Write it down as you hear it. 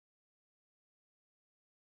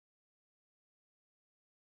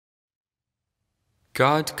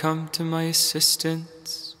God, come to my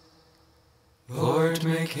assistance. Lord,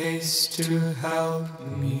 make haste to help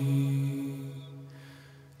me.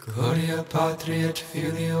 Gloria Patri et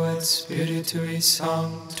Filio et Spiritui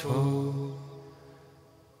Sancto,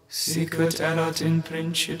 sicut erat in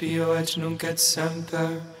principio et nunc et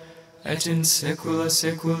semper, et in saecula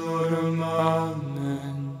saeculorum.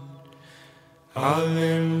 Amen.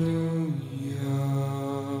 Alleluia.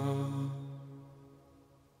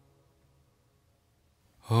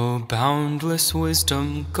 O boundless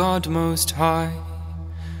wisdom, God most high,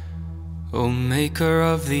 O maker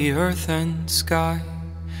of the earth and sky,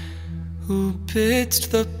 who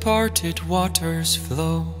bidst the parted waters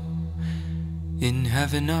flow, in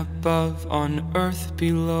heaven above, on earth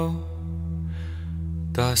below.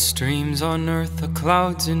 The streams on earth, the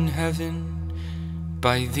clouds in heaven,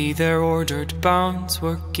 by thee their ordered bounds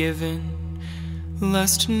were given,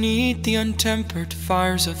 lest 'neath the untempered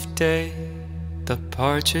fires of day the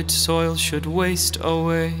parched soil should waste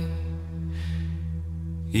away.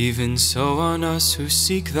 Even so on us who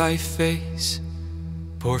seek thy face,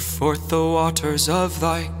 pour forth the waters of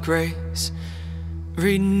thy grace.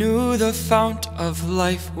 Renew the fount of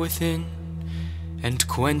life within, and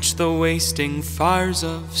quench the wasting fires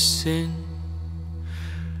of sin.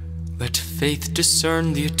 Let faith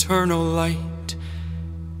discern the eternal light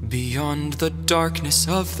beyond the darkness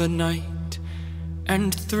of the night,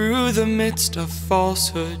 and through the midst of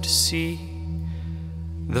falsehood see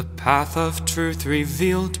the path of truth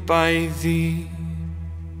revealed by thee.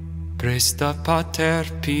 Presta pater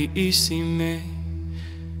piissime,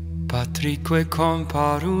 patrique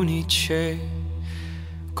compar unice,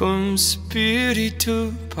 cum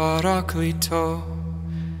spiritu paraclito,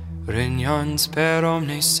 regnans per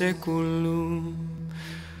omnes saeculum.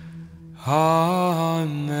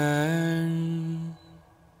 Amen.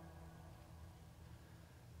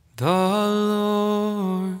 The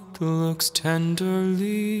Lord looks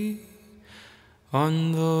tenderly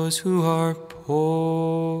on those who are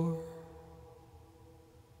poor.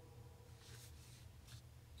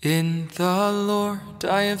 In the Lord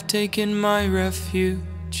I have taken my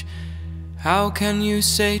refuge. How can you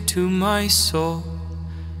say to my soul,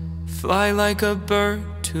 fly like a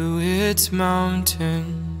bird to its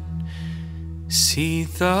mountain? See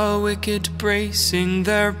the wicked bracing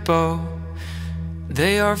their bow.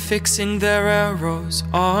 They are fixing their arrows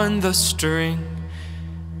on the string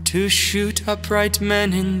to shoot upright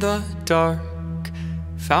men in the dark.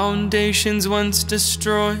 Foundations once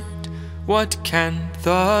destroyed, what can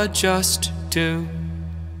the just do?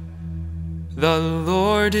 The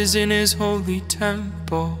Lord is in his holy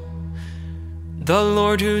temple, the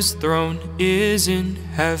Lord whose throne is in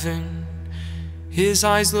heaven. His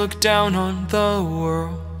eyes look down on the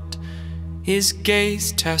world, his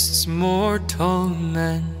gaze tests mortal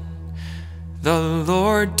men. The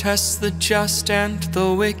Lord tests the just and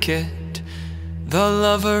the wicked, the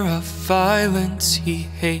lover of violence he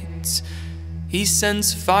hates. He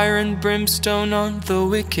sends fire and brimstone on the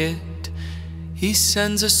wicked, he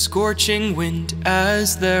sends a scorching wind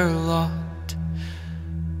as their lot.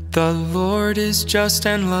 The Lord is just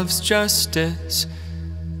and loves justice,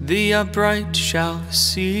 the upright shall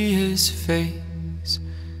see his face.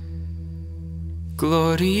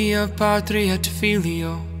 Gloria Patri et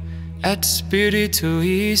Filio et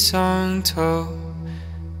Spiritui Sancto,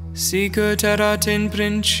 sicut erat in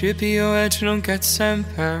principio et nunc et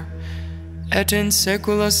semper, et in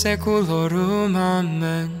saecula saeculorum.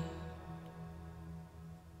 Amen.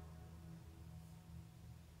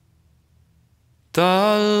 The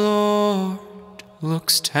Lord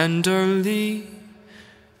looks tenderly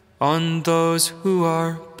on those who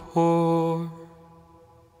are poor.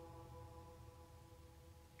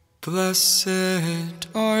 Blessed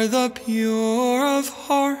are the pure of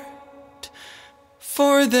heart,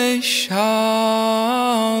 for they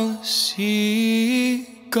shall see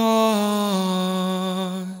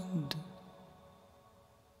God.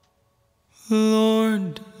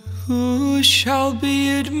 Lord, who shall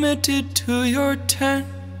be admitted to your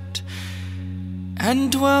tent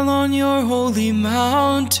and dwell on your holy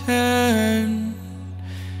mountain?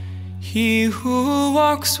 He who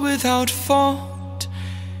walks without fault,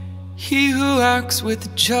 he who acts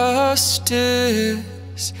with justice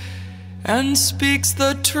and speaks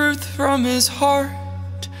the truth from his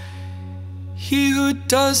heart, he who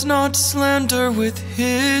does not slander with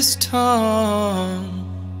his tongue,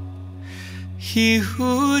 he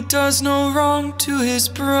who does no wrong to his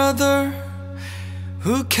brother,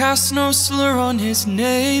 who casts no slur on his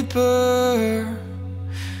neighbor,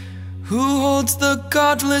 who holds the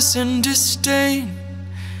godless in disdain,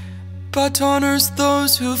 but honors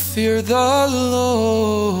those who fear the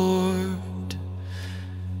Lord.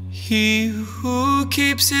 He who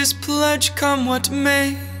keeps his pledge come what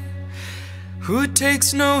may, who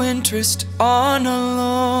takes no interest on a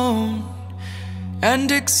loan, and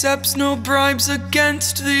accepts no bribes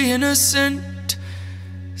against the innocent,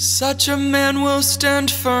 such a man will stand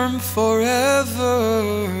firm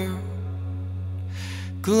forever.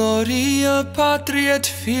 Gloria Patri et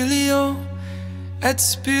Filio et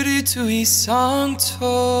Spiritui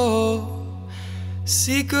Sancto,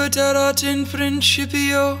 sicut erat in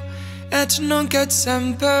principio et nunc et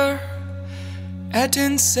semper, et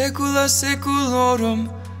in saecula saeculorum.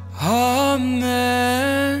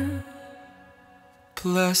 Amen.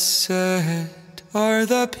 Blessed are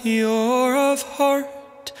the pure of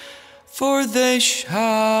heart, for they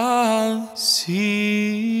shall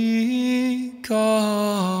see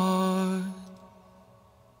God.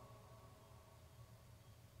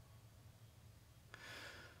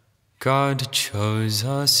 God chose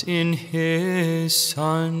us in His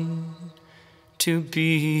Son to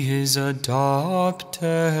be His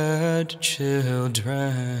adopted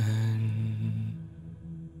children.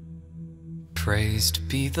 Praised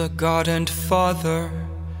be the God and Father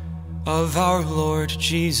of our Lord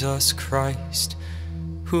Jesus Christ,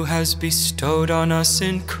 who has bestowed on us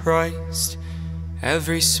in Christ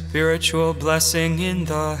every spiritual blessing in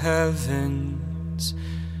the heavens.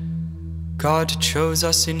 God chose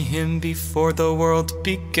us in Him before the world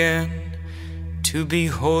began, to be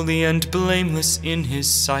holy and blameless in His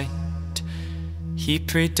sight. He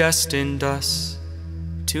predestined us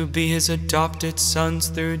to be His adopted sons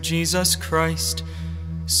through Jesus Christ.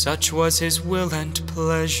 Such was His will and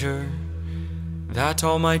pleasure, that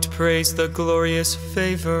all might praise the glorious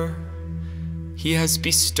favor He has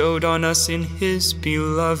bestowed on us in His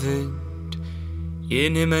Beloved.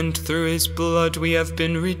 In Him and through His blood we have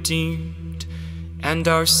been redeemed, and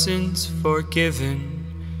our sins forgiven.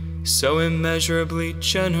 So immeasurably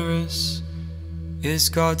generous is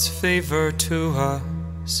God's favor to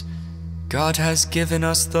us. God has given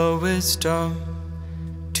us the wisdom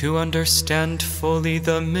to understand fully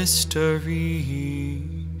the mystery,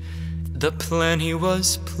 the plan He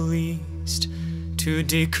was pleased to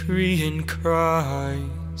decree in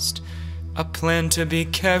Christ, a plan to be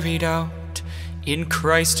carried out in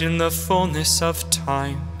Christ in the fullness of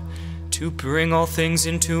time, to bring all things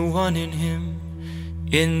into one in Him,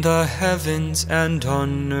 in the heavens and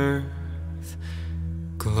on earth.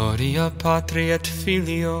 Gloria Patri et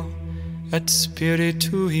Filio et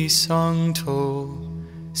Spiritui Sancto,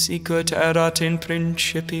 sicut erat in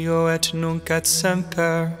principio et nunc et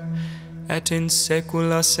semper, et in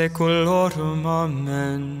saecula saeculorum.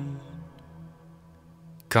 Amen.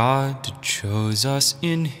 God chose us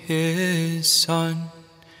in His Son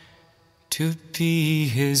to be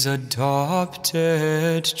His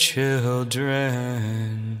adopted children.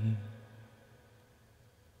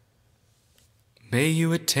 May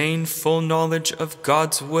you attain full knowledge of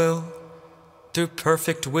God's will through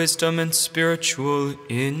perfect wisdom and spiritual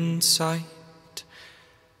insight.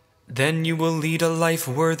 Then you will lead a life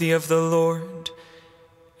worthy of the Lord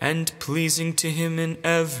and pleasing to Him in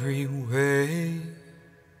every way.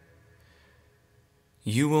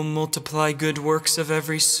 You will multiply good works of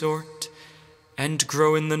every sort and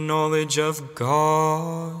grow in the knowledge of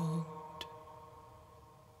God.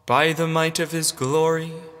 By the might of His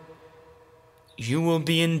glory, you will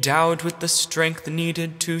be endowed with the strength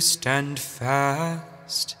needed to stand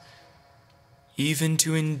fast, even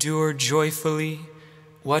to endure joyfully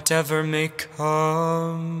whatever may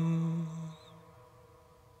come.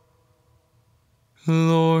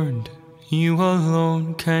 Lord, you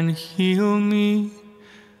alone can heal me,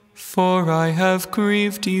 for I have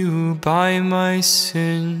grieved you by my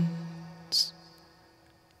sins.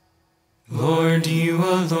 Lord, you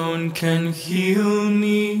alone can heal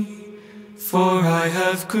me, for I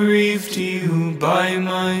have grieved you by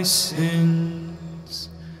my sins.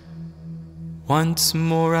 Once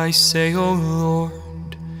more I say, O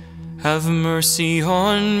Lord, have mercy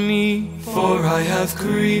on me, for I have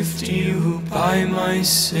grieved you by my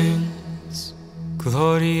sins.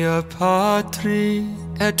 Gloria Patri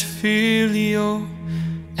et Filio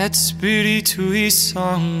et Spiritui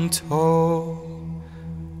Sancto.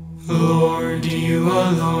 Lord, you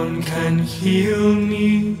alone can heal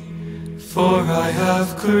me, for I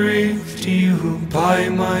have grieved you by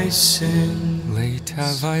my sin. Late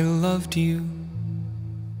have I loved you,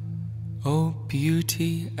 O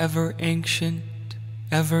beauty ever ancient,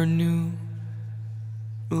 ever new.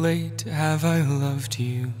 Late have I loved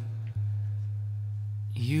you.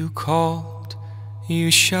 You called,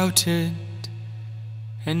 you shouted,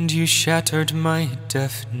 and you shattered my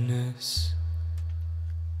deafness.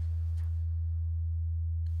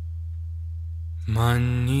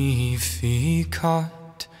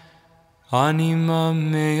 Magnificat anima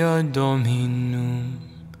mea Dominum,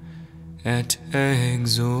 et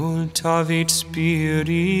exultavit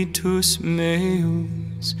spiritus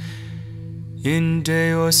meus in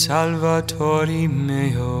Deo Salvatori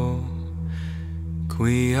meo,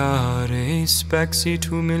 quia respexit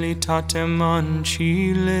humilitatem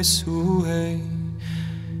ancile suae,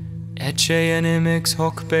 ecce enimix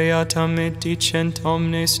hoc beatam dicent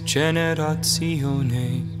omnes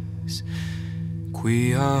generationes,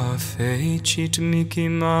 quia fecit mihi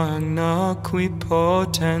magna qui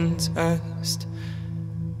potens est,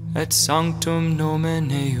 et sanctum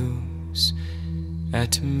nomen eius,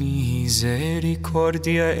 et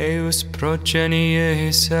misericordia eius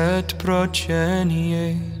progenies et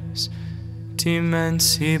progenies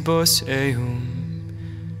dimensibus eum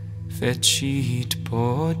fecit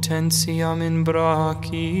potentiam in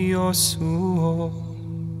brachio suo,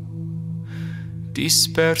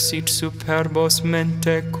 dispersit superbos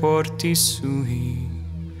mente cortis sui,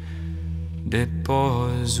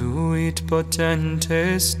 deposuit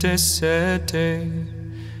potentes de sete,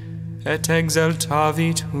 et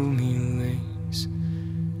exaltavit humiles,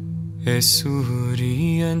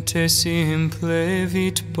 esuriente simple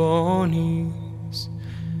vit bonis,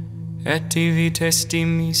 et divit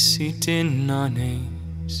estimissit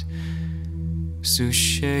innanes,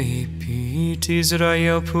 suscepit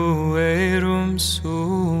Israel puerum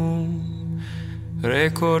suum,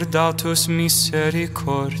 recordatus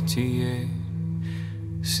misericordiae,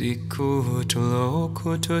 sicut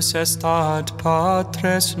locutus est ad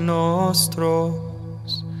patres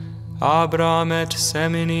nostros, Abraham et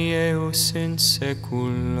semini eius in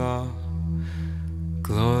saecula.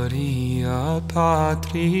 Gloria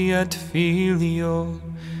Patri et Filio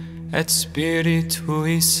et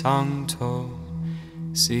Spiritui Sancto,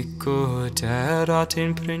 sicut erat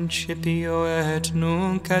in principio et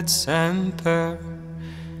nunc et semper,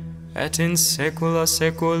 et in saecula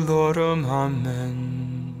saeculorum.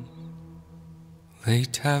 Amen.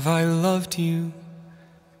 Late have I loved you,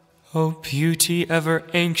 O beauty ever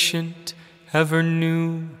ancient, ever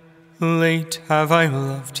new. Late have I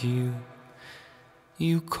loved you.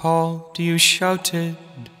 You called, you shouted,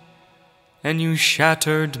 and you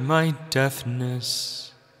shattered my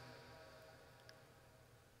deafness.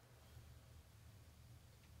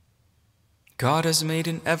 God has made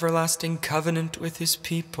an everlasting covenant with his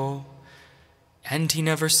people, and he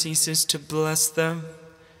never ceases to bless them.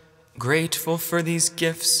 Grateful for these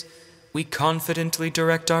gifts, we confidently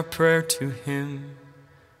direct our prayer to him.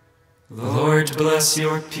 Lord, bless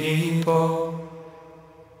your people.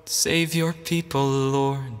 Save your people,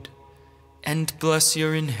 Lord, and bless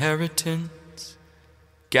your inheritance.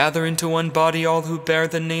 Gather into one body all who bear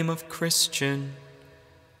the name of Christian,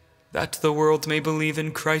 that the world may believe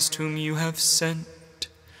in Christ whom you have sent.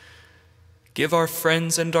 Give our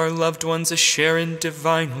friends and our loved ones a share in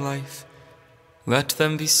divine life. Let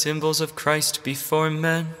them be symbols of Christ before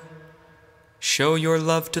men. Show your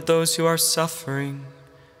love to those who are suffering.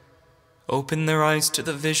 Open their eyes to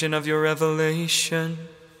the vision of your revelation.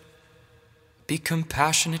 Be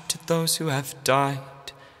compassionate to those who have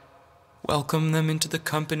died. Welcome them into the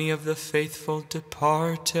company of the faithful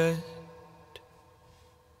departed.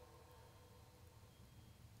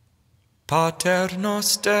 Pater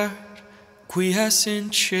noster, qui es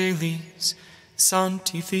in caelis,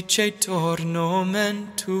 sanctificetur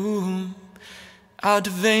nomen tuum,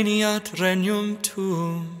 adveniat regnum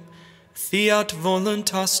tuum, fiat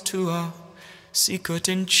voluntas tua, sicut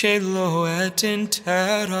in caelo et in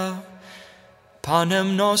terra.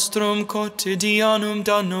 Panem nostrum quotidianum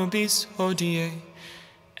da nobis hodie,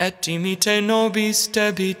 et dimite nobis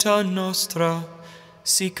debita nostra,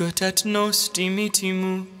 sicut et nos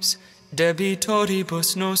dimitimus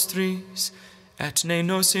debitoribus nostris, et ne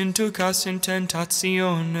nos inducas in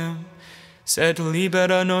tentationem, sed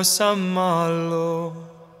libera nos a malo.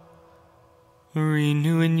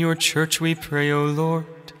 Renew in your church, we pray, O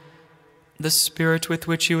Lord, the spirit with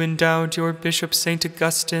which you endowed your Bishop St.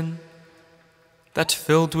 Augustine, that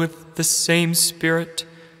filled with the same Spirit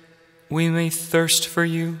we may thirst for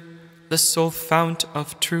you, the sole fount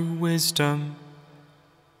of true wisdom,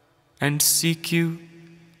 and seek you,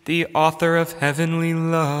 the author of heavenly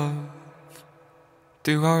love,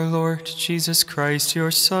 through our Lord Jesus Christ,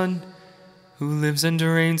 your Son, who lives and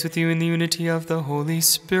reigns with you in the unity of the Holy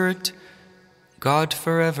Spirit, God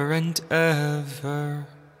forever and ever.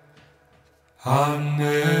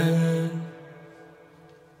 Amen.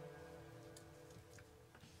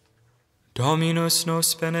 Dominus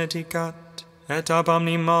nos benedicat, et ab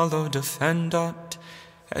omni malo defendat,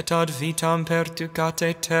 et ad vitam perducat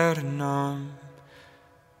aeternam.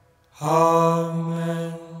 Amen.